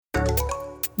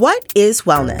What is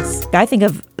wellness? I think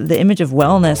of the image of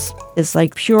wellness as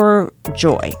like pure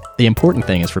joy. The important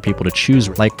thing is for people to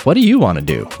choose, like, what do you want to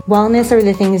do? Wellness are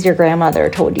the things your grandmother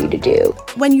told you to do.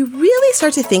 When you really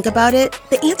start to think about it,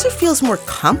 the answer feels more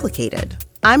complicated.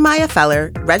 I'm Maya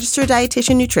Feller, registered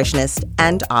dietitian nutritionist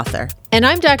and author. And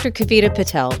I'm Dr. Kavita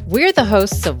Patel. We're the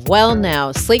hosts of Well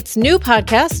Now, Slate's new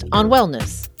podcast on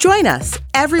wellness. Join us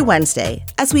every Wednesday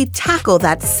as we tackle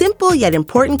that simple yet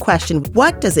important question,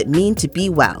 what does it mean to be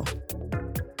well?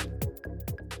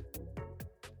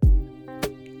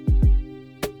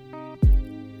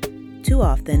 Too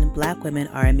often, Black women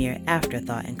are a mere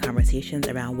afterthought in conversations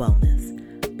around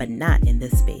wellness, but not in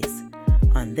this space.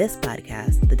 On this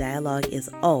podcast, the dialogue is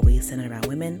always centered around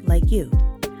women like you.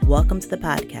 Welcome to the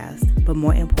podcast, but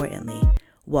more importantly,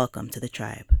 welcome to the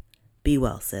tribe. Be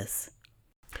well, sis.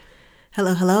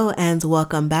 Hello, and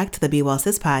welcome back to the Be Well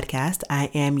Sis podcast. I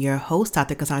am your host,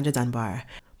 Dr. Cassandra Dunbar.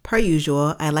 Per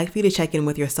usual, I'd like for you to check in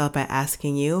with yourself by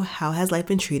asking you, how has life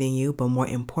been treating you? But more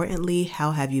importantly,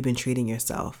 how have you been treating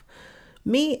yourself?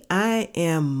 Me, I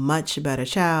am much better,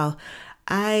 child.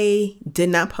 I did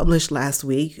not publish last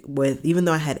week, even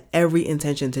though I had every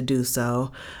intention to do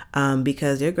so,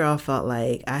 because your girl felt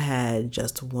like I had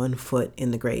just one foot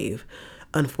in the grave.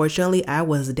 Unfortunately, I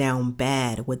was down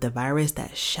bad with the virus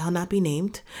that shall not be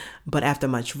named, but after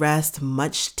much rest,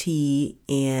 much tea,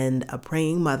 and a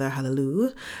praying mother,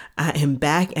 hallelujah, I am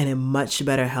back and in much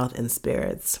better health and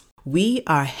spirits. We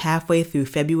are halfway through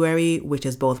February, which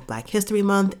is both Black History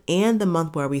Month and the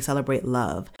month where we celebrate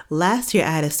love. Last year, I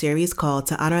had a series called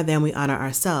To Honor Them, We Honor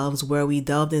Ourselves, where we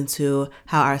delved into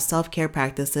how our self-care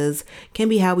practices can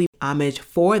be how we homage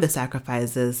for the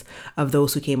sacrifices of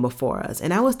those who came before us.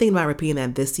 And I was thinking about repeating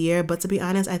that this year, but to be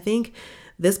honest, I think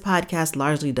this podcast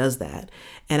largely does that.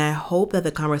 And I hope that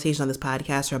the conversation on this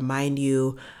podcast remind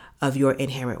you of your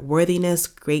inherent worthiness,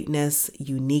 greatness,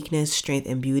 uniqueness, strength,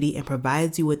 and beauty, and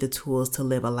provides you with the tools to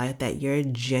live a life that you're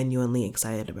genuinely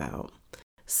excited about.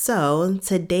 So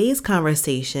today's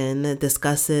conversation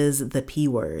discusses the P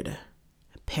word,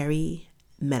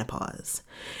 perimenopause.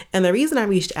 And the reason I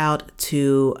reached out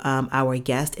to our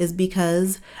guest is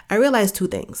because I realized two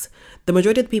things. The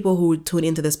majority of the people who tune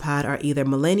into this pod are either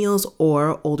millennials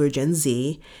or older Gen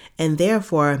Z, and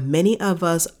therefore many of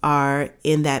us are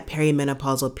in that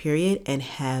perimenopausal period and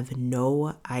have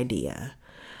no idea.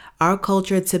 Our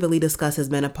culture typically discusses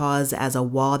menopause as a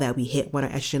wall that we hit when our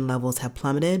estrogen levels have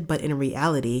plummeted, but in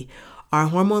reality, our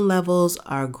hormone levels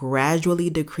are gradually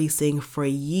decreasing for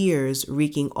years,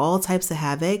 wreaking all types of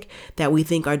havoc that we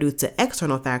think are due to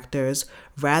external factors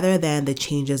rather than the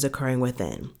changes occurring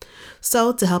within.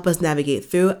 So to help us navigate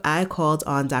through, I called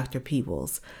on Dr.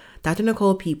 Peoples. Dr.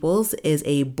 Nicole Peoples is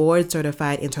a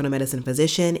board-certified internal medicine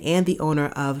physician and the owner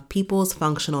of Peoples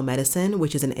Functional Medicine,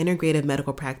 which is an integrative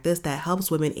medical practice that helps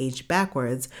women age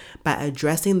backwards by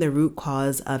addressing the root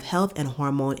cause of health and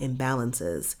hormone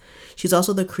imbalances. She's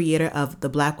also the creator of the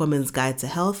Black Woman's Guide to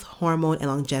Health, Hormone, and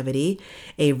Longevity,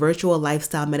 a virtual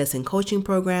lifestyle medicine coaching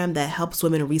program that helps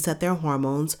women reset their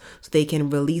hormones so they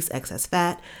can release excess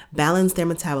fat, balance their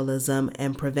metabolism,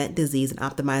 and prevent disease and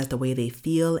optimize the way they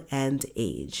feel and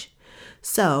age.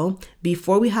 So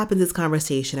before we hop into this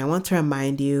conversation, I want to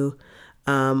remind you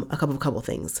a couple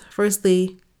things.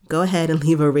 Firstly, go ahead and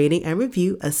leave a rating and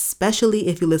review, especially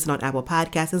if you listen on Apple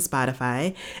Podcasts and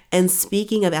Spotify. And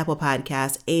speaking of Apple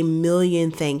Podcasts, a million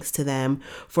thanks to them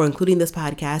for including this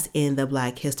podcast in the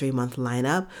Black History Month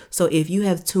lineup. So if you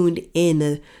have tuned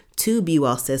in to Be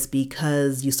Well Sis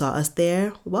because you saw us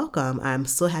there, welcome. I'm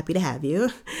so happy to have you.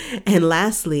 And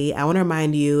lastly, I want to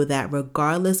remind you that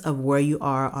regardless of where you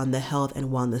are on the health and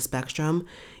wellness spectrum,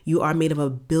 you are made of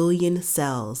 1 billion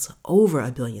cells, over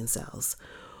 1 billion cells,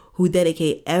 who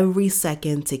dedicate every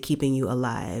second to keeping you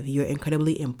alive. You're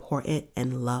incredibly important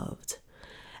and loved.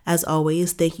 As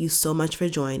always, thank you so much for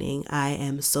joining. I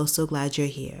am so glad you're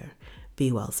here.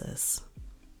 Be well, sis.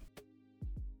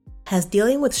 Has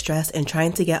dealing with stress and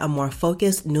trying to get a more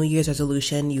focused New Year's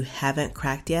resolution you haven't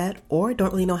cracked yet or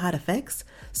don't really know how to fix?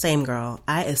 Same girl.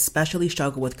 I especially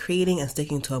struggle with creating and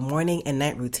sticking to a morning and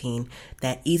night routine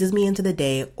that eases me into the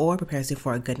day or prepares me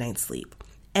for a good night's sleep.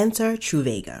 Enter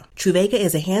Truvaga. Truvaga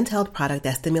is a handheld product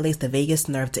that stimulates the vagus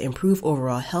nerve to improve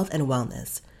overall health and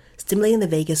wellness. Stimulating the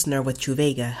vagus nerve with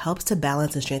Truvaga helps to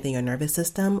balance and strengthen your nervous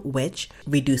system, which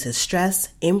reduces stress,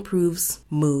 improves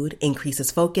mood,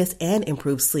 increases focus, and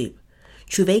improves sleep.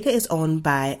 Truvaga is owned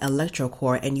by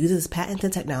electroCore and uses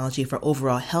patented technology for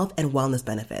overall health and wellness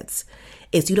benefits.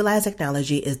 Its utilized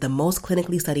technology is the most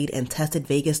clinically studied and tested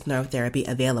vagus nerve therapy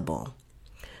available.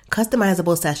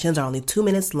 Customizable sessions are only 2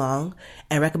 minutes long,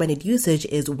 and recommended usage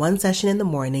is 1 session in the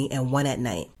morning and 1 at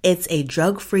night. It's a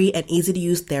drug-free and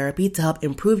easy-to-use therapy to help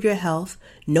improve your health.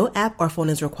 No app or phone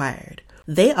is required.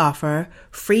 They offer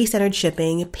free standard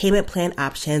shipping, payment plan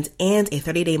options, and a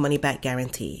 30-day money-back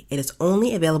guarantee. It is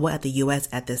only available at the U.S.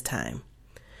 at this time.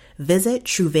 Visit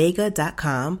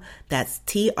Truvaga.com, that's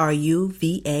Truvaga.com,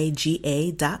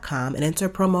 and enter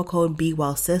promo code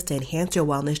BeWellSis to enhance your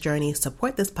wellness journey,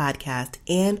 support this podcast,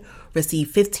 and receive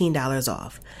 $15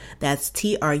 off. That's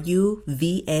Truvaga.com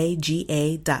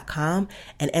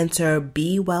and enter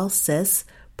BeWellSis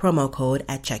promo code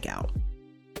at checkout.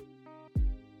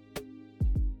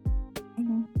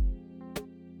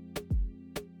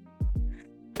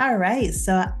 All right,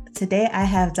 so today I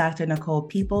have Dr. Nicole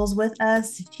Peoples with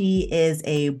us. She is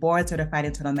a board-certified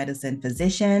internal medicine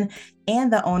physician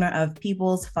and the owner of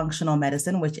Peoples Functional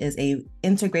Medicine, which is a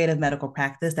integrative medical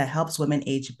practice that helps women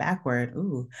age backward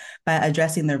by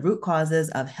addressing the root causes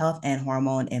of health and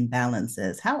hormone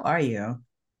imbalances. How are you?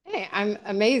 Hey, I'm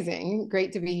amazing.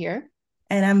 Great to be here.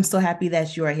 And I'm so happy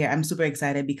that you are here. I'm super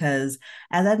excited because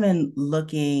as I've been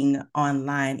looking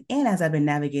online and as I've been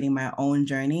navigating my own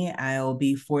journey, I'll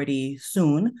be 40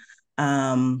 soon.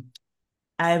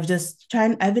 I've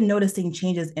been noticing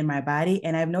changes in my body,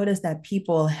 and I've noticed that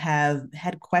people have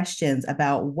had questions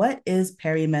about what is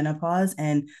perimenopause,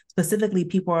 and specifically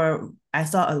I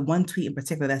saw one tweet in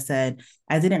particular that said,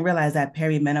 I didn't realize that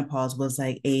perimenopause was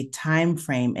like a time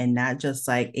frame and not just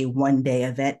like a one-day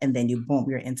event and then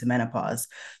you're into menopause.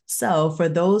 So for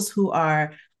those who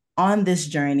are on this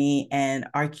journey and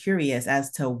are curious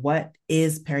as to what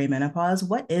is perimenopause,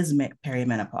 what is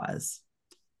perimenopause?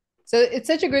 So it's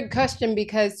such a good question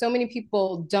because so many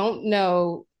people don't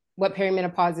know what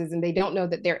perimenopause is and they don't know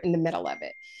that they're in the middle of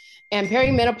it. And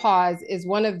perimenopause is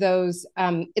one of those,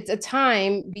 it's a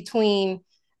time between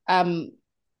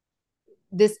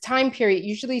this time period,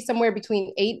 usually somewhere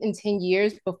between 8 and 10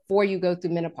 years before you go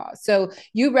through menopause. So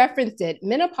you referenced it.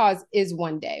 Menopause is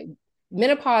one day.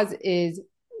 Menopause is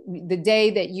the day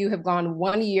that you have gone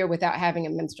 1 year without having a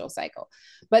menstrual cycle.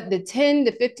 But the 10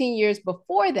 to 15 years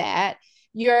before that,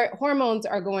 your hormones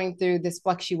are going through this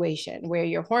fluctuation where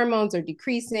your hormones are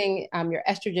decreasing, your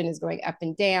estrogen is going up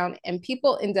and down, and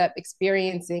people end up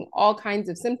experiencing all kinds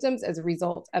of symptoms as a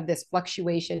result of this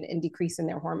fluctuation and decrease in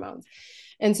their hormones.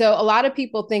 And so a lot of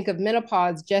people think of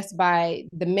menopause just by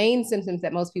the main symptoms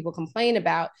that most people complain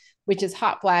about, which is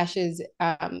hot flashes,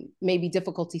 maybe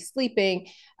difficulty sleeping.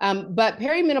 But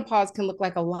perimenopause can look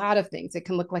like a lot of things. It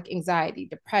can look like anxiety,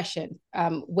 depression,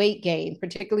 weight gain,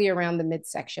 particularly around the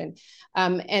midsection,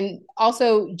 and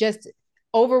also just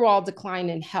overall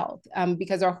decline in health,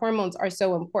 because our hormones are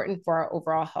so important for our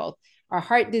overall health. Our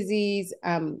heart disease,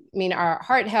 our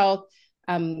heart health,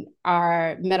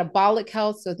 our metabolic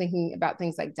health, so thinking about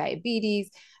things like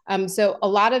diabetes. So a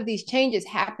lot of these changes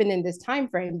happen in this time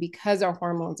frame because our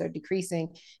hormones are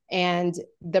decreasing. And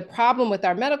the problem with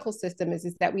our medical system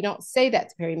is that we don't say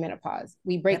that's perimenopause.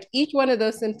 We break each one of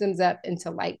those symptoms up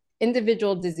into like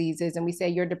individual diseases, and we say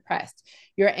you're depressed,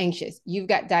 you're anxious, you've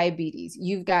got diabetes,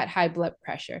 you've got high blood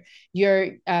pressure,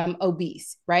 you're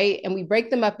obese, right? And we break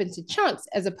them up into chunks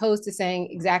as opposed to saying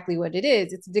exactly what it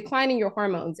is. It's declining your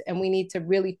hormones, and we need to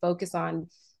really focus on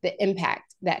the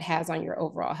impact that has on your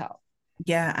overall health.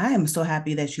 Yeah, I am so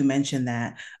happy that you mentioned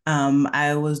that.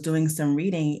 I was doing some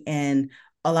reading, and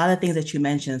a lot of things that you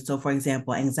mentioned. So for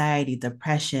example, anxiety,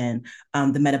 depression,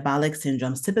 the metabolic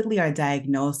syndromes typically are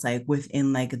diagnosed like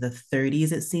within like the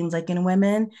 30s, it seems like in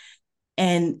women.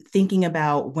 And thinking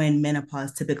about when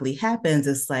menopause typically happens,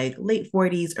 it's like late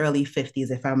 40s, early 50s,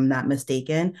 if I'm not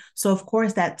mistaken. So of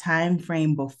course, that time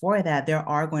frame before that, there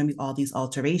are going to be all these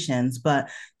alterations. But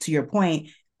to your point,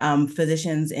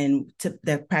 physicians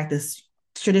that practice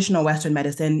traditional Western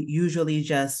medicine usually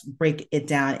just break it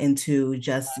down into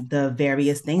just the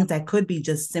various things that could be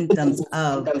just symptoms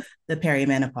of the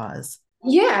perimenopause.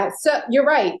 Yeah, so you're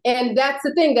right. And that's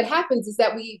the thing that happens is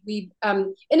that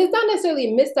and it's not necessarily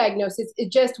a misdiagnosis.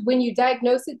 It's just when you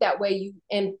diagnose it that way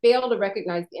and fail to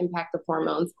recognize the impact of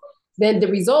hormones, then the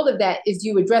result of that is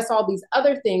you address all these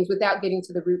other things without getting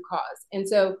to the root cause. And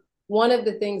so one of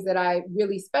the things that I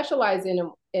really specialize in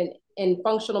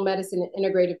functional medicine and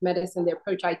integrative medicine, the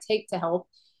approach I take to health,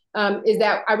 is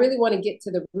that I really want to get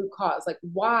to the root cause, like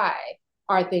why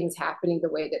are things happening the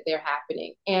way that they're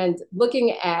happening? And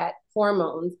looking at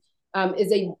hormones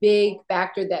is a big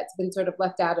factor that's been sort of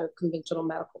left out of conventional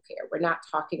medical care. We're not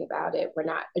talking about it. We're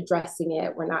not addressing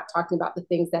it. We're not talking about the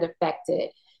things that affect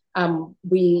it.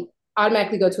 We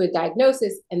automatically go to a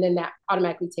diagnosis, and then that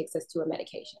automatically takes us to a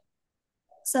medication.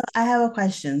 So I have a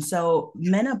question. So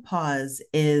menopause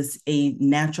is a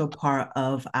natural part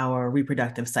of our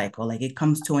reproductive cycle. Like it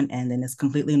comes to an end and it's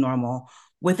completely normal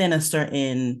within a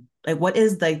certain, like what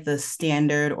is like the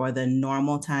standard or the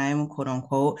normal time, quote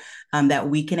unquote, that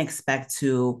we can expect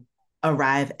to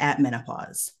arrive at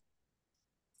menopause?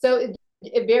 So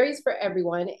it varies for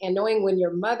everyone. And knowing when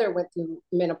your mother went through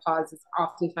menopause is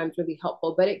oftentimes really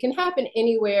helpful, but it can happen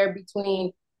anywhere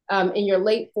between in your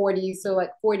late 40s. So like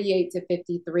 48 to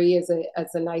 53 is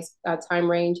a nice time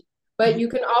range. But Mhm. you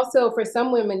can also, for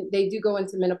some women, they do go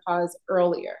into menopause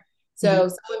earlier. So Mhm.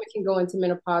 some women can go into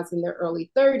menopause in their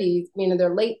early 30s, meaning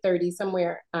their late 30s,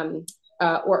 somewhere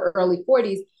or early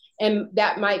 40s, and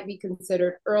that might be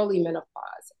considered early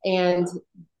menopause. And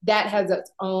that has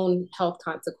its own health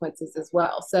consequences as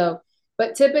well. So,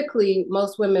 but typically,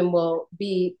 most women will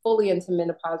be fully into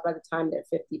menopause by the time they're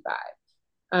 55.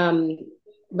 Um,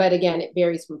 but again, it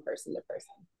varies from person to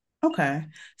person. Okay.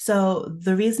 So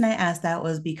the reason I asked that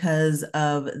was because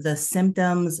of the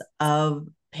symptoms of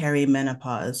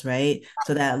perimenopause, right?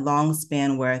 So that long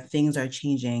span where things are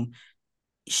changing.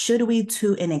 Should we,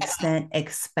 to an extent,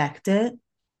 expect it?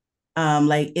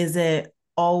 Like, is it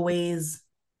always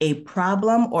a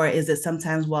problem, or is it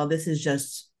sometimes, well, this is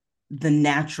just the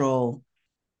natural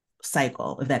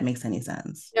cycle, if that makes any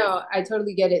sense? No, I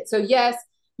totally get it. So yes,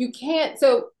 you can't.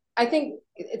 So I think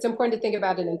it's important to think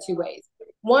about it in two ways.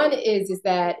 One is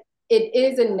that it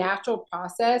is a natural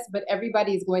process, but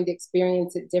everybody is going to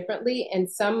experience it differently, and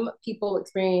some people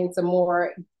experience a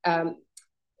more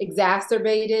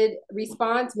exacerbated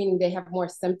response, meaning they have more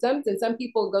symptoms, and some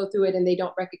people go through it and they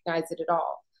don't recognize it at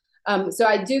all. So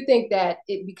I do think that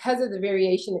because of the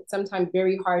variation, it's sometimes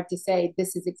very hard to say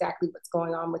this is exactly what's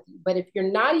going on with you. But if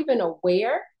you're not even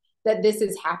aware that this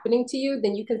is happening to you,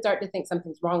 then you can start to think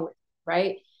something's wrong with you,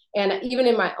 right? And even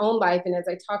in my own life, and as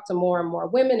I talk to more and more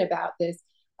women about this,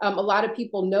 a lot of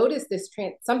people notice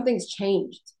something's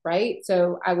changed, right?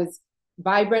 So I was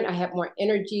vibrant, I had more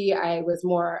energy, I was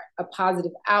more a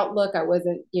positive outlook, I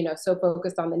wasn't so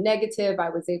focused on the negative, I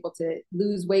was able to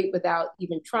lose weight without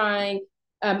even trying.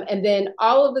 And then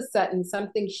all of a sudden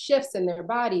something shifts in their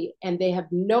body and they have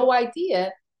no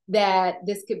idea that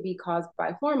this could be caused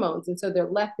by hormones, and so they're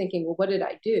left thinking, well, what did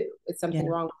I do? Is something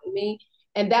Yeah. wrong with me?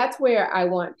 And that's where I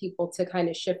want people to kind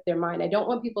of shift their mind. I don't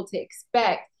want people to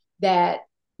expect that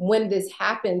when this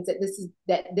happens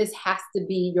that this has to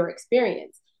be your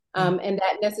experience, Yeah. and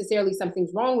that necessarily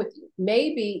something's wrong with you.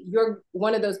 Maybe you're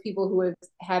one of those people who is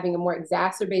having a more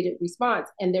exacerbated response,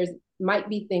 and there's might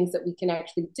be things that we can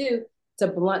actually do to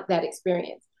blunt that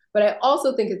experience. But I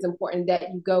also think it's important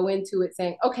that you go into it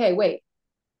saying, okay, wait,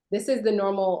 this is the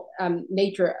normal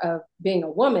nature of being a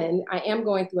woman. I am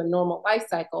going through a normal life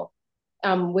cycle,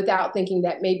 without thinking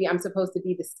that maybe I'm supposed to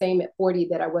be the same at 40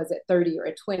 that I was at 30 or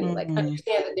at 20. Like, Mm-hmm.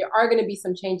 understand that there are going to be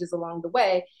some changes along the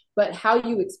way, but how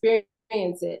you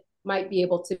experience it might be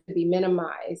able to be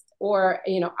minimized or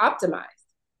optimized.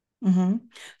 Mm-hmm.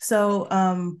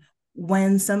 So,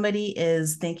 when somebody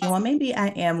is thinking, well, maybe I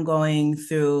am going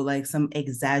through like some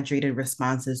exaggerated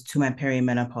responses to my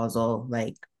perimenopausal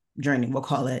like journey, we'll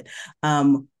call it,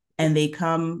 and they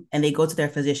come and they go to their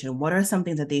physician, what are some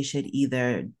things that they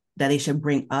should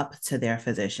bring up to their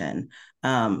physician,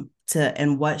 and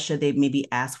what should they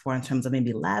maybe ask for in terms of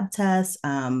maybe lab tests,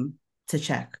 to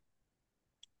check?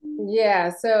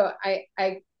 Yeah, so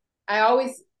I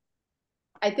always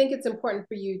I think it's important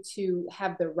for you to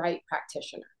have the right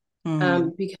practitioner. Mm-hmm.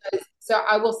 Because, so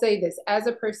I will say this as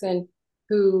a person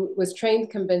who was trained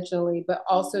conventionally, but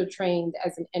also trained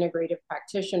as an integrative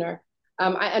practitioner,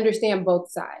 I understand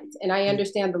both sides and I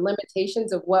understand the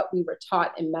limitations of what we were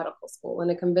taught in medical school,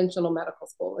 in a conventional medical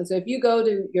school. And so if you go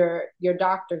to your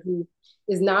doctor who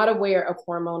is not aware of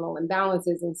hormonal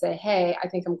imbalances and say, hey, I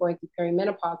think I'm going through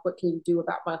perimenopause, what can you do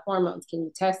about my hormones? Can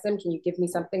you test them? Can you give me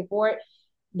something for it?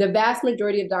 The vast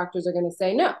majority of doctors are going to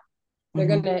say no. They're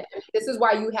going Mm-hmm. to, this is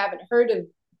why you haven't heard of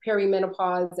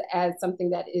perimenopause as something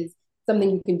that is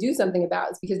something you can do something about.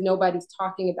 It's because nobody's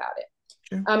talking about it.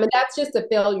 Sure. And that's just a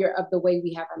failure of the way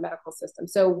we have our medical system.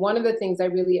 So one of the things I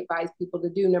really advise people to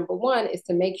do, number one, is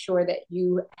to make sure that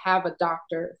you have a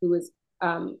doctor who is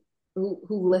who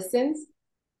listens,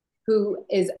 who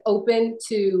is open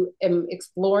to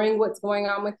exploring what's going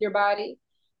on with your body.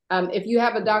 If you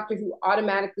have a doctor who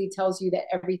automatically tells you that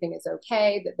everything is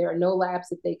okay, that there are no labs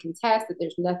that they can test, that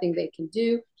there's nothing they can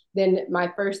do, then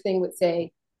my first thing would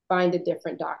say, find a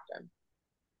different doctor.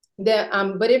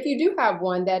 But if you do have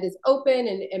one that is open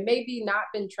and maybe not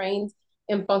been trained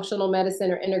in functional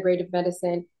medicine or integrative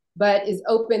medicine, but is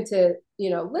open to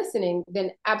listening,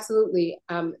 then absolutely,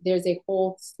 there's a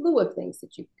whole slew of things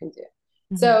that you can do.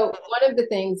 So one of the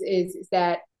things is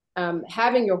that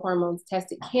having your hormones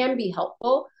tested can be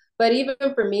helpful. But even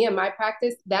for me in my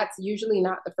practice, that's usually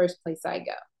not the first place I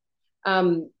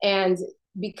go. And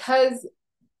because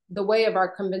the way of our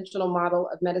conventional model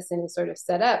of medicine is sort of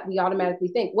set up, we automatically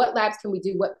think, what labs can we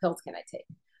do? What pills can I take?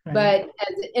 Right. But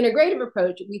as an integrative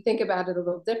approach, we think about it a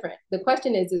little different. The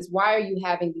question is why are you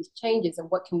having these changes and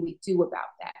what can we do about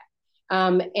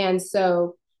that? And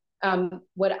so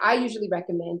what I usually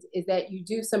recommend is that you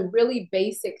do some really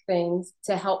basic things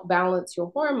to help balance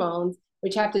your hormones,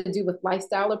 which have to do with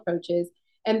lifestyle approaches.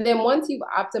 And then once you've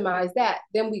optimized that,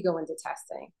 then we go into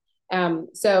testing.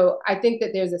 So I think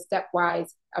that there's a stepwise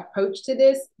approach to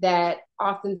this that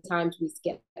oftentimes we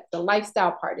skip. The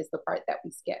lifestyle part is the part that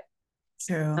we skip.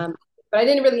 True. But I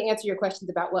didn't really answer your questions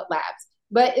about what labs,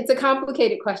 but it's a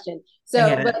complicated question.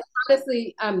 So, but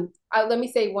honestly, let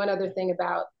me say one other thing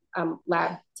about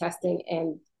lab testing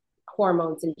and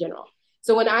hormones in general.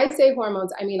 So when I say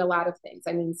hormones, I mean a lot of things.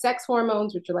 I mean sex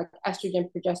hormones, which are like estrogen,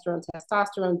 progesterone,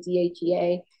 testosterone,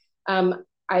 DHEA.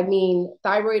 I mean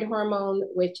thyroid hormone,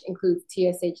 which includes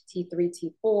TSH, T3,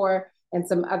 T4, and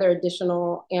some other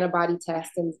additional antibody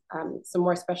tests and some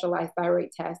more specialized thyroid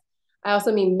tests. I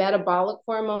also mean metabolic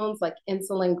hormones like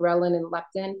insulin, ghrelin, and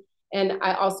leptin. And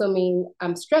I also mean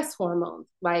stress hormones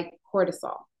like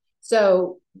cortisol.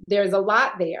 So there's a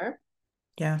lot there.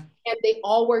 Yeah. And they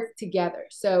all work together.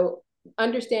 So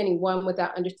understanding one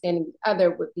without understanding the other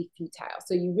would be futile.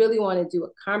 So you really want to do a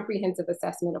comprehensive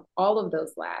assessment of all of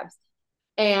those labs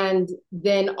and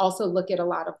then also look at a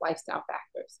lot of lifestyle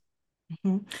factors.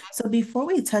 Mm-hmm. So before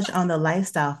we touch on the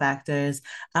lifestyle factors,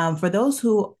 for those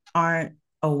who aren't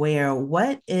aware,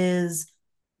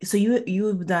 so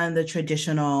you've done the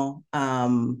traditional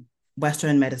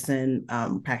Western medicine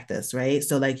practice, right?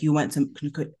 So like you went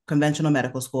to conventional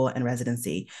medical school and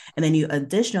residency, and then you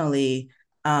additionally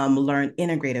learned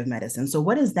integrative medicine. So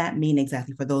what does that mean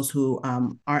exactly for those who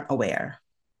aren't aware?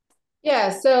 Yeah,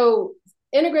 so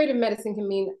integrative medicine can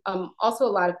mean also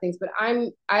a lot of things, but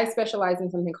I specialize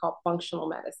in something called functional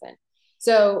medicine.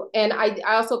 So, and I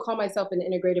also call myself an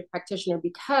integrative practitioner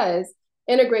because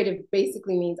integrative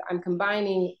basically means I'm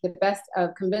combining the best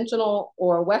of conventional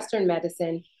or Western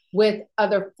medicine with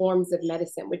other forms of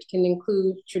medicine, which can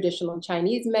include traditional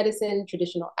Chinese medicine,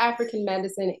 traditional African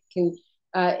medicine. It can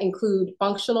include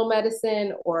functional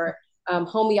medicine or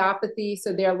homeopathy.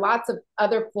 So there are lots of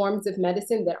other forms of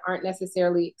medicine that aren't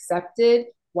necessarily accepted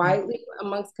widely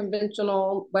amongst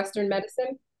conventional Western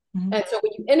medicine. Mm-hmm. And so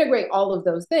when you integrate all of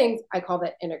those things, I call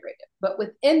that integrative. But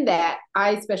within that,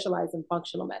 I specialize in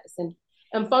functional medicine.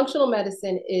 And functional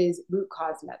medicine is root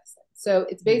cause medicine. So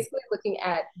it's basically looking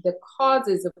at the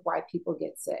causes of why people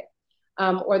get sick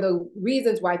or the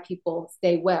reasons why people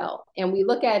stay well. And we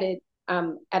look at it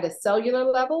at a cellular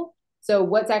level. So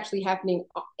what's actually happening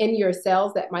in your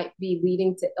cells that might be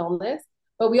leading to illness.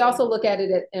 But we also look at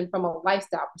it from a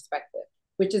lifestyle perspective,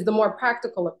 which is the more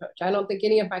practical approach. I don't think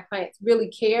any of my clients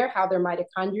really care how their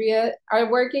mitochondria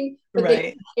are working, but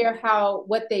they care how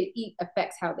what they eat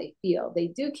affects how they feel. They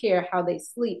do care how they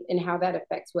sleep and how that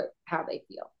affects how they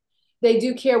feel. They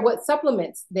do care what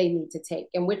supplements they need to take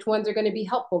and which ones are going to be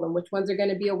helpful and which ones are going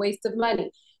to be a waste of money.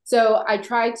 So I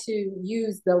try to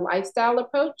use the lifestyle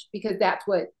approach because that's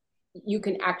what you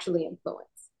can actually influence.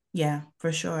 Yeah,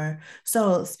 for sure.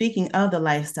 So speaking of the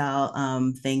lifestyle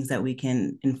things that we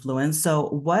can influence, so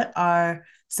what are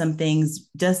some things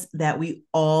just that we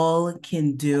all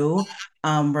can do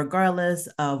regardless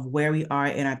of where we are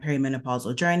in our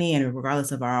perimenopausal journey and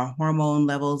regardless of our hormone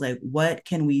levels? Like what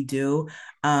can we do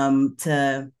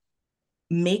to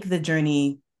make the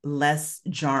journey less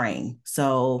jarring,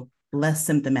 so less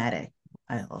symptomatic,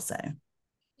 I'll say?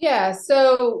 Yeah,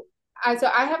 so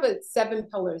I have 7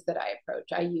 pillars that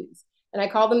I use, and I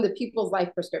call them the people's life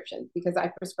prescription because I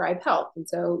prescribe health. And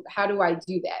so how do I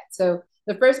do that? So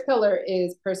the first pillar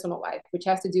is personal life, which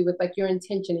has to do with like your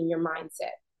intention and your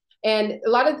mindset. And a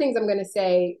lot of things I'm going to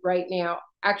say right now,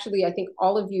 actually, I think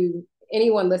all of you,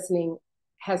 anyone listening,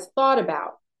 has thought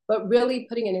about, but really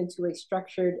putting it into a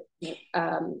structured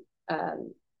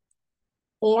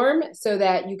form so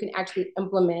that you can actually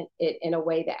implement it in a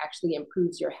way that actually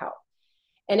improves your health.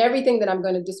 And everything that I'm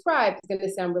going to describe is going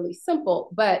to sound really simple,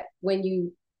 but when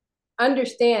you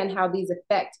understand how these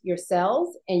affect your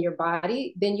cells and your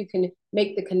body, then you can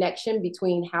make the connection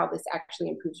between how this actually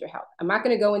improves your health. I'm not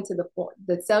going to go into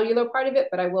the cellular part of it,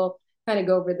 but I will kind of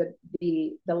go over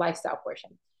the lifestyle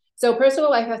portion. So personal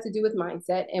life has to do with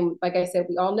mindset. And like I said,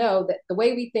 we all know that the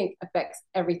way we think affects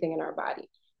everything in our body,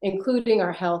 including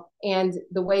our health. And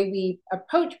the way we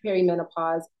approach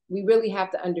perimenopause, we really have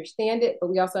to understand it, but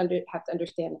we also have to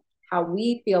understand how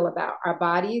we feel about our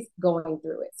bodies going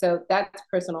through it. So that's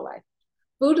personal life.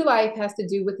 Food life has to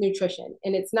do with nutrition,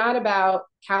 and it's not about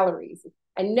calories.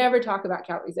 I never talk about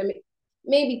calories. I mean,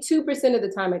 maybe 2% of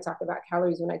the time I talk about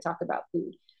calories when I talk about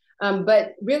food.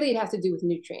 But really, it has to do with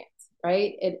nutrients,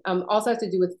 right? It also has to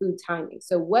do with food timing.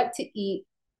 So, what to eat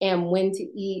and when to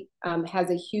eat has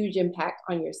a huge impact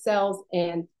on your cells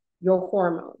and your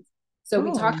hormones. So,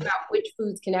 we talk about which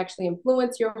foods can actually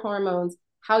influence your hormones,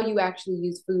 how you actually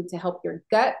use food to help your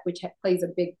gut, which plays a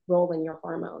big role in your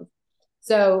hormones.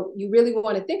 So, you really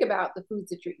want to think about the foods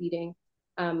that you're eating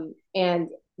and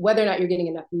whether or not you're getting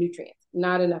enough nutrients,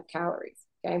 not enough calories.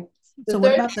 Okay. So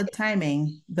what about the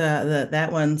timing? The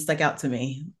that one stuck out to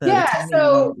me. The timing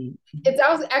so it's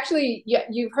also actually,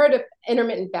 you've heard of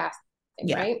intermittent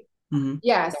fasting, right? Mm-hmm.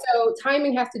 Yeah. So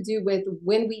timing has to do with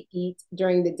when we eat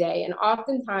during the day. And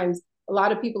oftentimes, a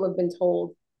lot of people have been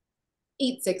told,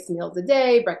 eat 6 meals a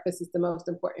day, breakfast is the most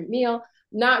important meal,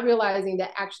 not realizing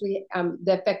that actually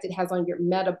the effect it has on your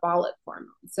metabolic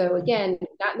hormones. So again,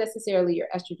 not necessarily your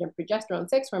estrogen, progesterone,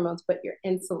 sex hormones, but your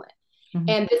insulin. Mm-hmm.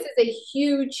 And this is a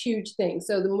huge, huge thing.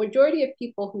 So the majority of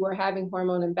people who are having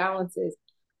hormone imbalances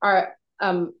are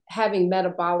having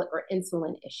metabolic or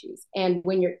insulin issues. And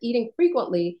when you're eating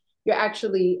frequently, you're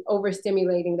actually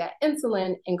overstimulating that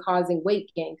insulin and causing weight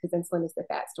gain, because insulin is the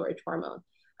fat storage hormone.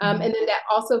 And then that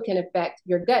also can affect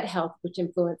your gut health, which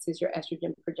influences your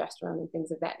estrogen, progesterone, and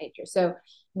things of that nature. So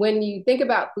when you think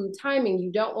about food timing, you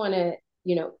don't want to,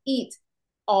 eat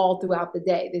all throughout the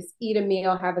day. This eat a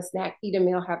meal, have a snack, eat a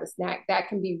meal, have a snack. That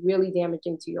can be really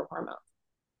damaging to your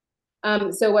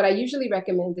hormones. So what I usually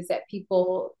recommend is that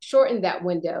people shorten that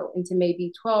window into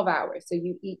maybe 12 hours. So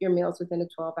you eat your meals within a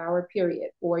 12-hour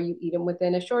period, or you eat them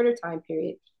within a shorter time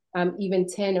period. Even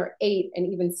 10 or 8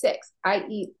 and even 6. I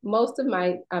eat most of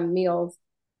my meals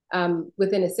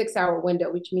within a 6-hour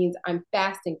window, which means I'm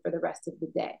fasting for the rest of the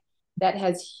day. That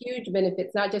has huge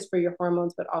benefits, not just for your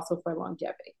hormones, but also for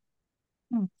longevity.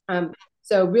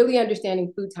 So really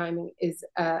understanding food timing is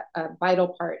a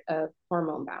vital part of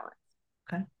hormone balance.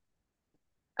 Okay.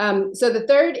 So the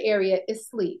third area is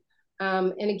sleep.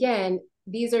 And again,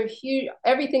 these are huge.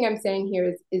 Everything I'm saying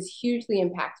here is hugely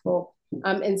impactful.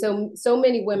 And so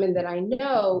many women that I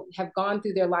know have gone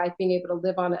through their life being able to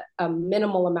live on a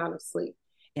minimal amount of sleep.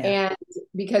 Yeah. And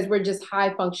because we're just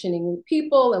high functioning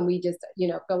people, and we just,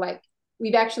 feel like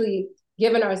we've actually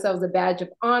given ourselves a badge of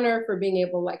honor for being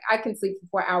able, like, I can sleep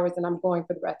for 4 hours and I'm going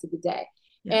for the rest of the day.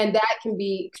 Yeah. And that can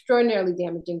be extraordinarily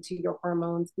damaging to your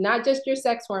hormones, not just your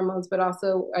sex hormones, but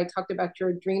also I talked about your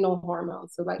adrenal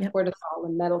hormones. So like cortisol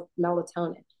and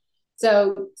melatonin.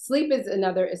 So sleep is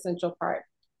another essential part.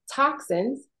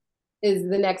 Toxins is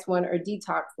the next one, or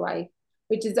detox life,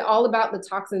 which is all about the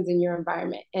toxins in your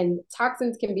environment. And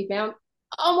toxins can be found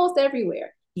almost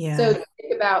everywhere. Yeah. So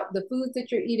think about the foods that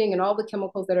you're eating and all the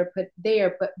chemicals that are put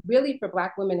there. But really, for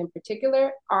Black women in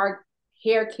particular, our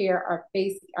hair care, our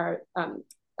face care,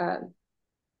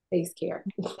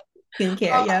 skincare,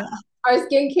 yeah, our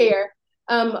skincare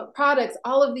products,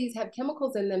 all of these have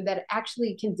chemicals in them that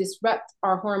actually can disrupt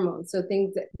our hormones. So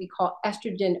things that we call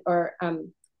estrogen or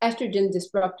estrogen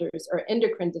disruptors or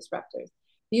endocrine disruptors.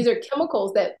 These are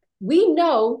chemicals that we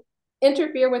know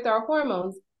interfere with our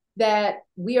hormones that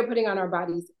we are putting on our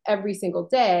bodies every single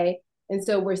day. And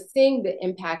so we're seeing the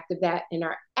impact of that in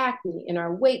our acne, in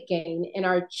our weight gain, in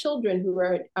our children who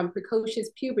are precocious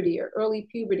puberty or early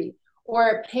puberty,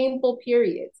 or painful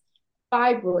periods,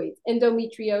 fibroids,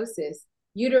 endometriosis,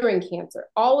 uterine cancer.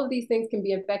 All of these things can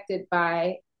be affected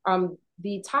by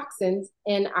the toxins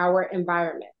in our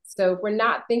environment. So if we're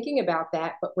not thinking about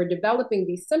that, but we're developing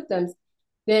these symptoms,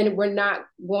 then we're not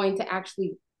going to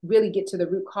actually really get to the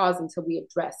root cause until we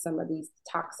address some of these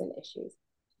toxin issues.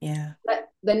 Yeah. But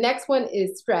the next one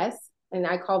is stress, and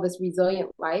I call this resilient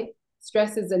life.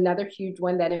 Stress is another huge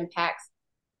one that impacts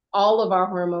all of our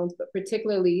hormones, but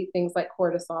particularly things like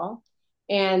cortisol,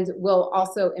 and will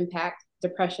also impact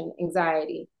depression,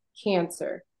 anxiety,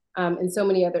 cancer, and so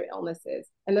many other illnesses.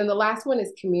 And then the last one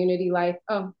is community life.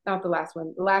 Oh, not the last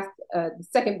one. The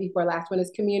second before last one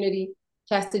is community,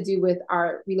 which has to do with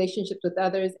our relationships with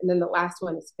others. And then the last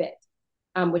one is fit,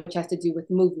 which has to do with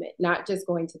movement, not just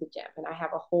going to the gym. And I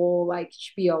have a whole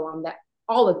spiel on that,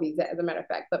 all of these, as a matter of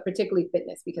fact, but particularly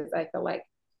fitness, because I feel like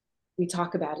we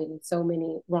talk about it in so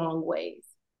many wrong ways.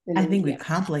 I think we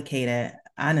complicate it,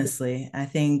 honestly. I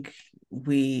think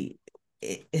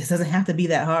it doesn't have to be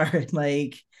that hard,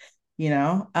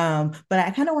 but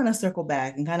I kind of want to circle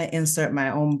back and kind of insert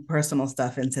my own personal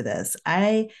stuff into this.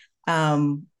 I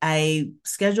I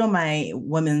scheduled my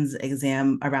women's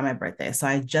exam around my birthday. So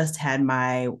I just had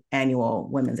my annual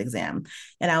women's exam.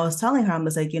 And I was telling her, I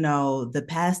was like, the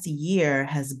past year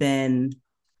has been,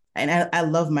 and I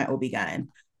love my OB-GYN,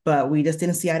 but we just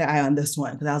didn't see eye to eye on this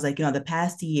one. Because I was like, the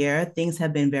past year, things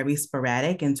have been very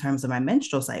sporadic in terms of my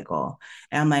menstrual cycle.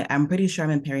 And I'm like, I'm pretty sure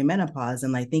I'm in perimenopause.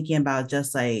 And like thinking about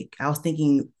just like, I was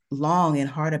thinking long and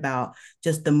hard about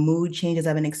just the mood changes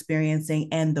I've been experiencing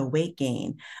and the weight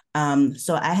gain.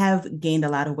 So I have gained a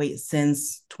lot of weight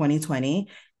since 2020.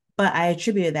 But I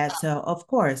attributed that to, of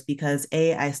course, because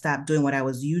I stopped doing what I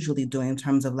was usually doing in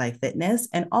terms of like fitness.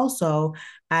 And also,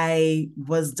 I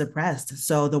was depressed.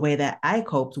 So the way that I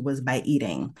coped was by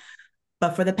eating.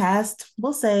 But for the past,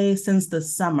 we'll say since the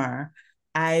summer,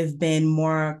 I've been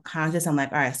more conscious. I'm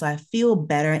like, all right, so I feel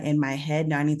better in my head.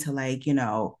 Now I need to like,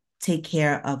 take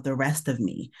care of the rest of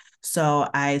me. So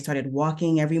I started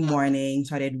walking every morning,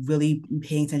 started really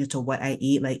paying attention to what I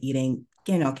eat, like eating,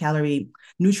 calorie,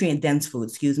 nutrient dense food,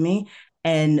 excuse me.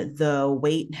 And the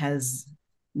weight has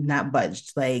not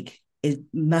budged. Like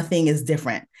nothing is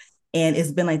different. And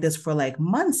it's been like this for like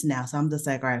months now. So I'm just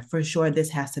like, all right, for sure, this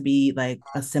has to be like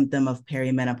a symptom of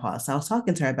perimenopause. So I was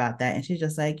talking to her about that. And she's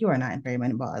just like, you are not in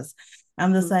perimenopause.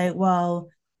 I'm just like, well,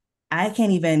 I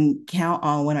can't even count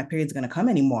on when my period's going to come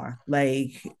anymore.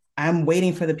 Like, I'm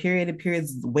waiting for the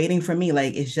period's waiting for me.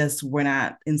 Like, it's just, we're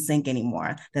not in sync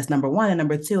anymore. That's number one. And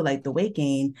number two, like the weight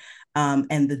gain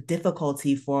and the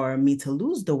difficulty for me to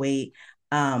lose the weight.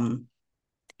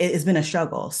 It's been a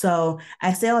struggle. So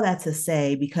I say all that to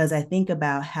say, because I think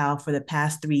about how for the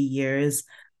past 3 years,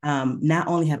 not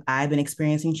only have I been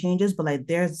experiencing changes, but like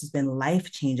there's been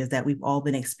life changes that we've all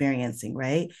been experiencing,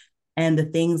 right? And the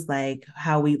things like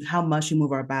how much we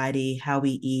move our body, how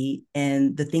we eat,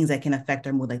 and the things that can affect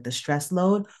our mood, like the stress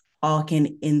load, all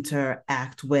can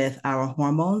interact with our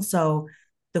hormones. So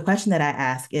the question that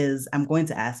I'm going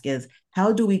to ask is,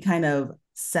 how do we kind of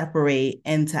separate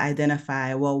and to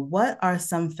identify, well, what are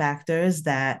some factors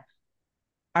that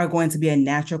are going to be a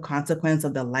natural consequence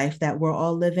of the life that we're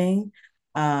all living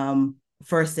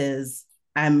versus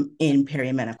I'm in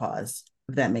perimenopause,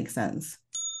 if that makes sense.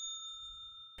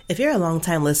 If you're a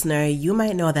longtime listener, you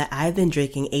might know that I've been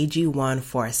drinking AG1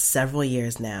 for several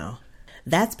years now.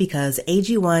 That's because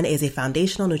AG1 is a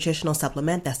foundational nutritional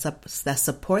supplement that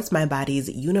supports my body's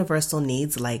universal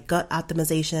needs like gut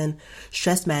optimization,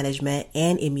 stress management,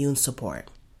 and immune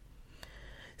support.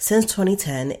 Since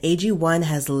 2010, AG1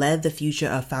 has led the future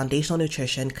of foundational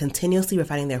nutrition, continuously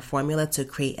refining their formula to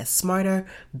create a smarter,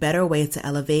 better way to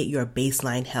elevate your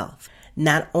baseline health.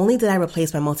 Not only did I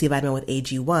replace my multivitamin with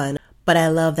AG1, but I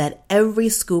love that every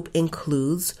scoop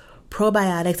includes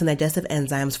probiotics and digestive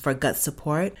enzymes for gut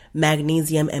support,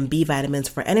 magnesium and B vitamins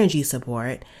for energy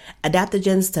support,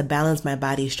 adaptogens to balance my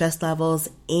body's stress levels,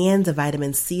 and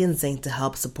vitamin C and zinc to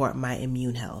help support my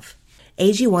immune health.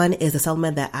 AG1 is a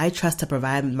supplement that I trust to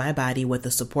provide my body with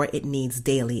the support it needs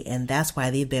daily, and that's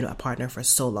why they've been a partner for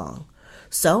so long.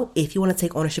 So, if you want to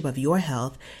take ownership of your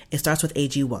health, it starts with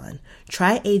AG1.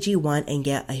 Try AG1 and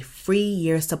get a free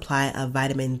year supply of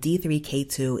vitamin D3,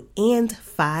 K2, and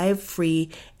 5 free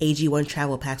AG1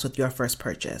 travel packs with your first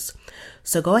purchase.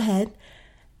 So go ahead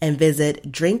and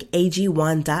visit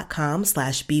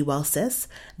drinkag1.com/bewellsis.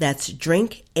 That's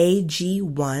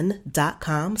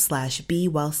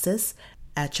drinkag1.com/bewellsis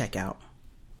at checkout.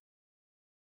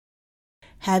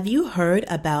 Have you heard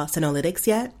about senolytics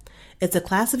yet? It's a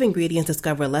class of ingredients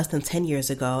discovered less than 10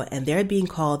 years ago, and they're being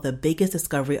called the biggest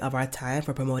discovery of our time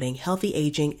for promoting healthy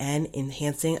aging and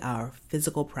enhancing our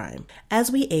physical prime.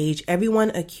 As we age,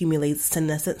 everyone accumulates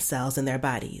senescent cells in their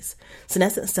bodies.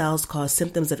 Senescent cells cause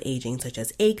symptoms of aging, such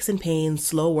as aches and pains,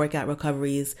 slow workout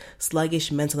recoveries,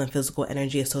 sluggish mental and physical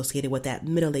energy associated with that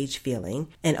middle-aged feeling,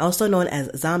 and also known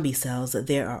as zombie cells.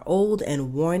 They are old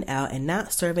and worn out and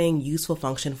not serving useful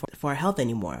function for our health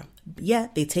anymore.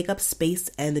 Yet, they take up space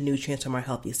and the nutrients from our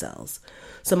healthy cells.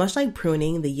 So much like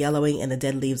pruning the yellowing and the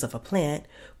dead leaves of a plant,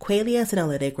 Qualia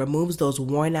Senolytic removes those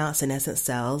worn-out senescent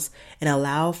cells and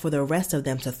allow for the rest of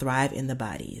them to thrive in the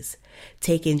bodies.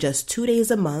 Taken just 2 days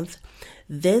a month,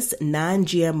 this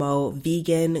non-GMO,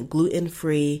 vegan,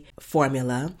 gluten-free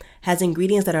formula has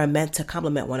ingredients that are meant to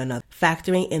complement one another,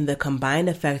 factoring in the combined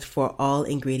effect for all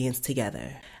ingredients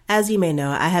together. As you may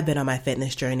know, I have been on my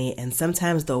fitness journey, and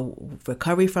sometimes the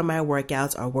recovery from my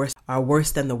workouts are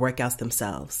worse than the workouts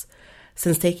themselves.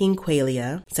 Since taking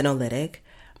Qualia Senolytic,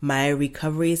 my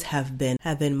recoveries have been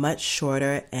much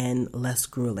shorter and less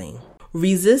grueling.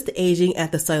 Resist aging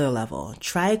at the cellular level.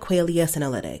 Try Qualia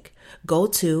Senolytic. Go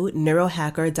to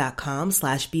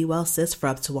neurohacker.com/BeWellSis for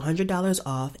up to $100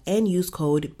 off and use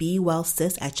code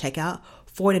BeWellSis at checkout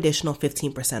for an additional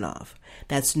 15% off.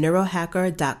 That's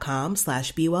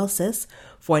neurohacker.com/BeWellSis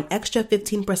for an extra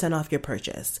 15% off your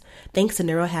purchase. Thanks to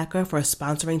Neurohacker for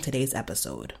sponsoring today's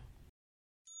episode.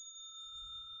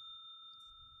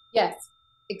 Yes,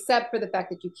 except for the fact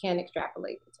that you can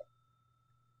extrapolate it.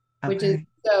 Okay. Which is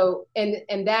so,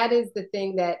 and that is the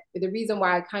thing that the reason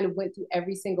why I kind of went through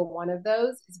every single one of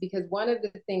those is because one of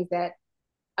the things that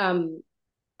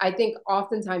I think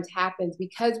oftentimes happens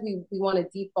because we want to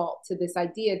default to this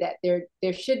idea that there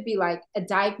should be like a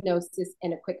diagnosis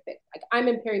and a quick fix. Like, I'm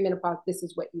in perimenopause, this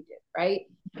is what you do, right?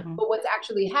 Mm-hmm. But what's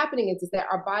actually happening is that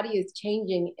our body is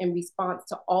changing in response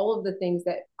to all of the things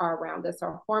that are around us.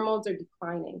 Our hormones are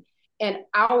declining, and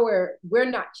we're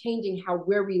not changing how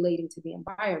we're relating to the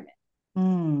environment.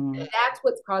 That's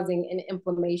what's causing an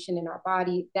inflammation in our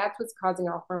body. That's what's causing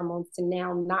our hormones to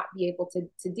now not be able to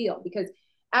deal, because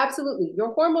absolutely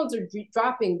your hormones are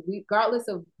dropping regardless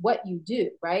of what you do,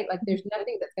 right? Like, there's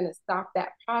nothing that's going to stop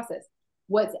that process.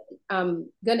 What's going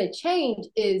to change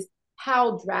is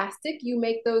how drastic you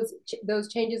make those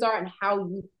changes are and how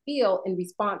you feel in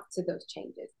response to those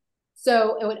changes.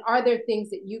 So, and are there things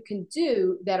that you can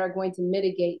do that are going to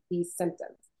mitigate these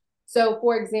symptoms? So,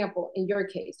 for example, in your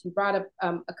case, you brought up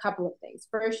a couple of things.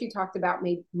 First, you talked about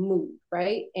maybe mood,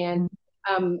 right? And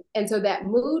so that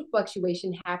mood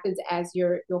fluctuation happens as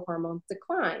your hormones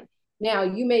decline. Now,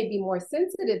 you may be more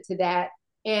sensitive to that.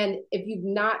 And if you've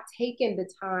not taken the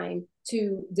time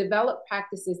to develop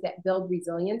practices that build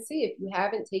resiliency, if you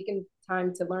haven't taken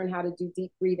time to learn how to do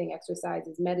deep breathing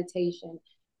exercises, meditation,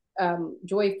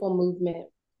 joyful movement,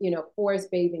 forest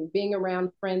bathing, being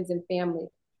around friends and family,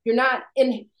 you're not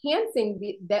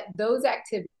enhancing those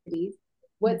activities.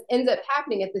 What ends up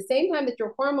happening at the same time that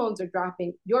your hormones are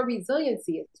dropping, your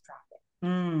resiliency is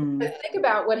dropping. Think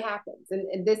about what happens,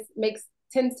 and this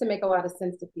tends to make a lot of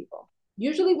sense to people.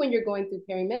 Usually when you're going through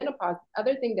perimenopause, the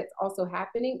other thing that's also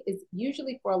happening is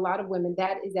usually for a lot of women,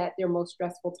 that is at their most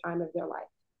stressful time of their life.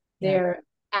 Yeah. They're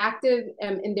active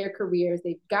in their careers.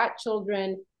 They've got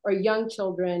children or young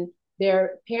children.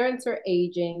 Their parents are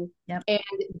aging, yep. And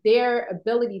their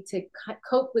ability to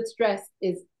cope with stress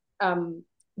is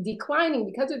declining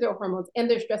because of their hormones, and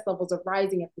their stress levels are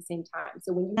rising at the same time.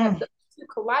 So when you have those two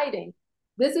colliding,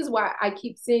 this is why I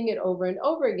keep seeing it over and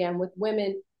over again with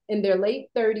women in their late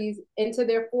 30s into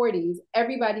their 40s.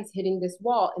 Everybody's hitting this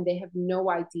wall and they have no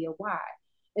idea why.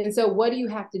 And so what do you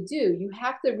have to do? You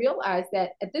have to realize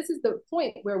that this is the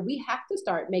point where we have to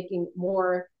start making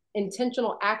more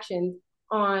intentional actions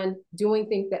on doing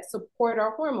things that support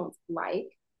our hormones, like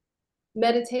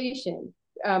meditation,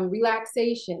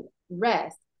 relaxation,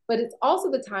 rest. But it's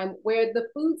also the time where the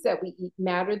foods that we eat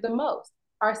matter the most.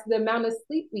 The amount of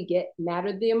sleep we get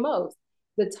matter the most.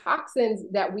 The toxins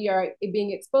that we are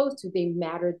being exposed to, they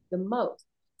matter the most.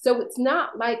 So it's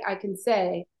not like I can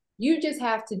say, you just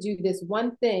have to do this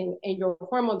one thing and your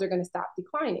hormones are going to stop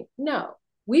declining. No,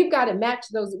 we've got to match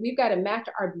those. We've got to match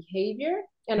our behavior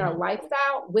and our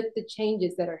lifestyle with the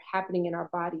changes that are happening in our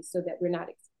bodies so that we're not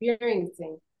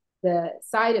experiencing the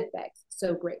side effects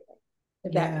so greatly.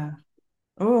 Yeah.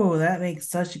 Oh, that makes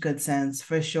such good sense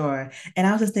for sure. And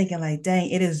I was just thinking, like,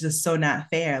 dang, it is just so not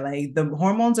fair. Like, the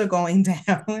hormones are going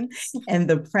down and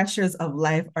the pressures of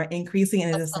life are increasing.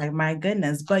 And it's just like, my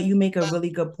goodness. But you make a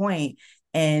really good point.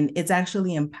 And it's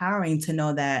actually empowering to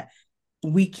know that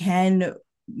we can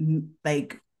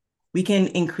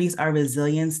increase our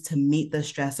resilience to meet the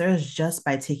stressors just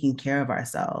by taking care of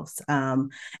ourselves.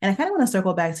 And I kind of want to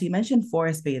circle back to, you mentioned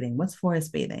forest bathing. What's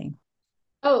forest bathing?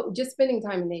 Oh, just spending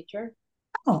time in nature.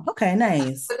 Oh, okay,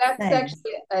 nice. So that's nice.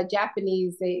 actually a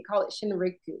Japanese, they call it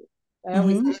shinriku. I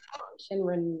always say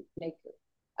shinrin-neku.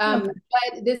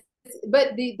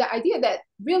 But the idea that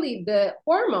really the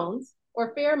hormones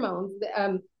or pheromones,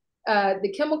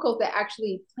 the chemicals that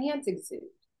actually plants exude,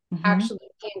 actually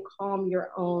can calm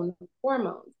your own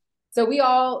hormones. So we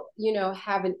all,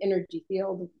 have an energy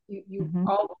field. You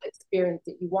all experience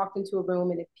it. You walk into a room,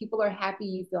 and if people are happy,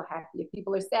 you feel happy. If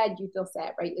people are sad, you feel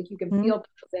sad, right? Like, you can feel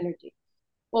people's energy.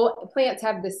 Well, plants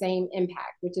have the same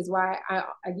impact, which is why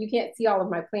you can't see all of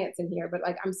my plants in here, but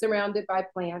like, I'm surrounded by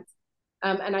plants,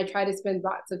 and I try to spend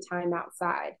lots of time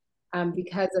outside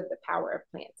because of the power of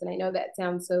plants. And I know that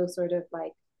sounds so sort of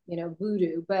like,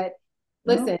 voodoo, but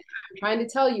listen, I'm trying to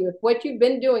tell you, if what you've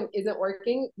been doing isn't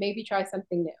working, maybe try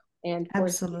something new. And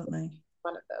absolutely,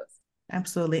 one of those.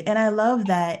 Absolutely. And I love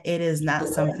that it is not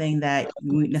something that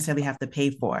you necessarily have to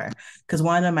pay for. Because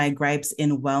one of my gripes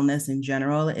in wellness in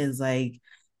general is like,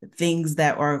 things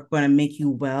that are going to make you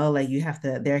well, like you have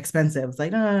to, they're expensive. It's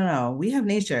like, no. We have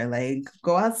nature. Like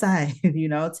go outside,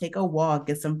 take a walk,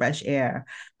 get some fresh air,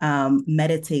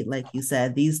 meditate, like you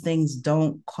said. These things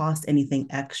don't cost anything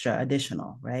extra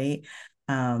additional, right?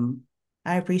 I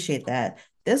appreciate that.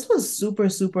 This was super,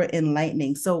 super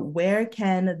enlightening. So where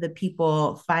can the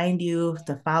people find you,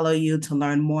 to follow you, to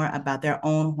learn more about their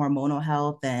own hormonal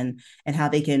health and how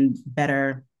they can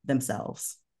better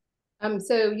themselves?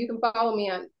 So you can follow me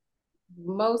on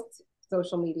most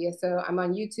social media. So I'm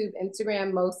on YouTube,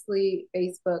 Instagram, mostly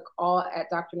Facebook, all at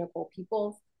Dr. Nicole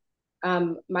Peoples.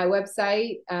 My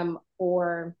website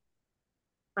or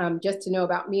just to know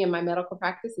about me and my medical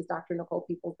practice is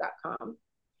drnicolepeoples.com.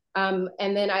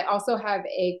 And then I also have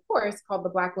a course called the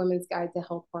Black Women's Guide to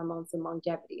Health, Hormones, and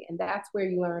Longevity. And that's where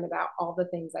you learn about all the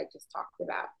things I just talked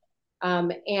about.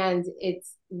 And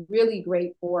it's really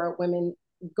great for women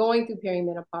going through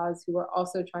perimenopause who are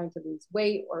also trying to lose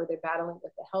weight, or they're battling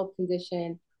with a health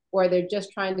condition, or they're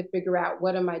just trying to figure out,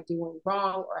 what am I doing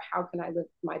wrong, or how can I live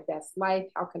my best life?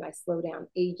 How can I slow down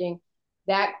aging?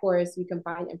 That course, you can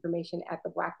find information at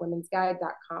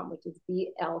theblackwomensguide.com, which is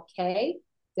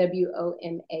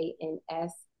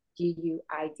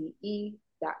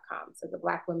BLKWOMANSGUIDE.com. So the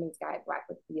Black Women's Guide, Black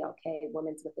with BLK,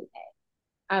 Women's with an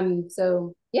A.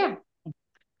 So yeah.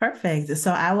 Perfect.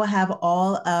 So I will have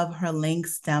all of her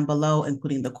links down below,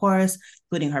 including the course,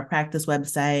 including her practice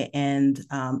website, and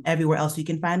everywhere else you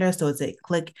can find her. So it's an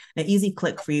easy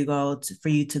click for you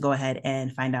to go ahead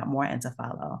and find out more and to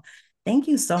follow. Thank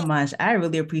you so much. I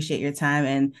really appreciate your time.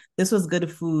 And this was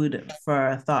good food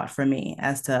for thought for me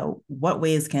as to what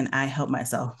ways can I help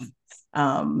myself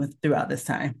throughout this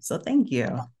time. So thank you.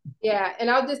 Yeah, and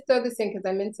I'll just throw this in because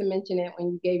I meant to mention it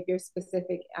when you gave your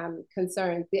specific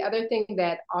concerns. The other thing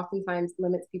that oftentimes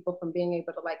limits people from being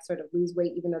able to sort of lose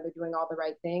weight, even though they're doing all the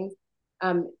right things,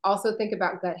 also think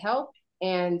about gut health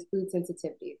and food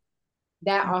sensitivities.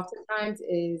 That oftentimes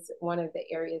is one of the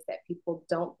areas that people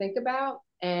don't think about,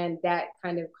 and that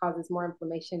kind of causes more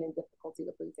inflammation and difficulty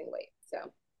with losing weight.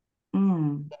 So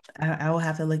I will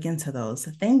have to look into those.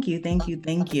 Thank you.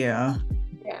 Yeah.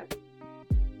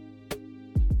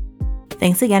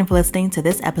 Thanks again for listening to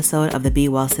this episode of the Be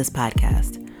Well Sis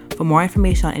podcast. For more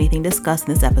information on anything discussed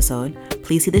in this episode,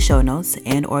 please see the show notes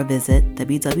and/or visit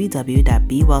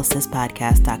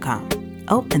www.bewellsispodcast.com.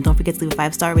 Oh, and don't forget to leave a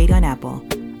 5-star rating on Apple.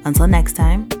 Until next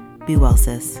time, be well,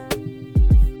 sis.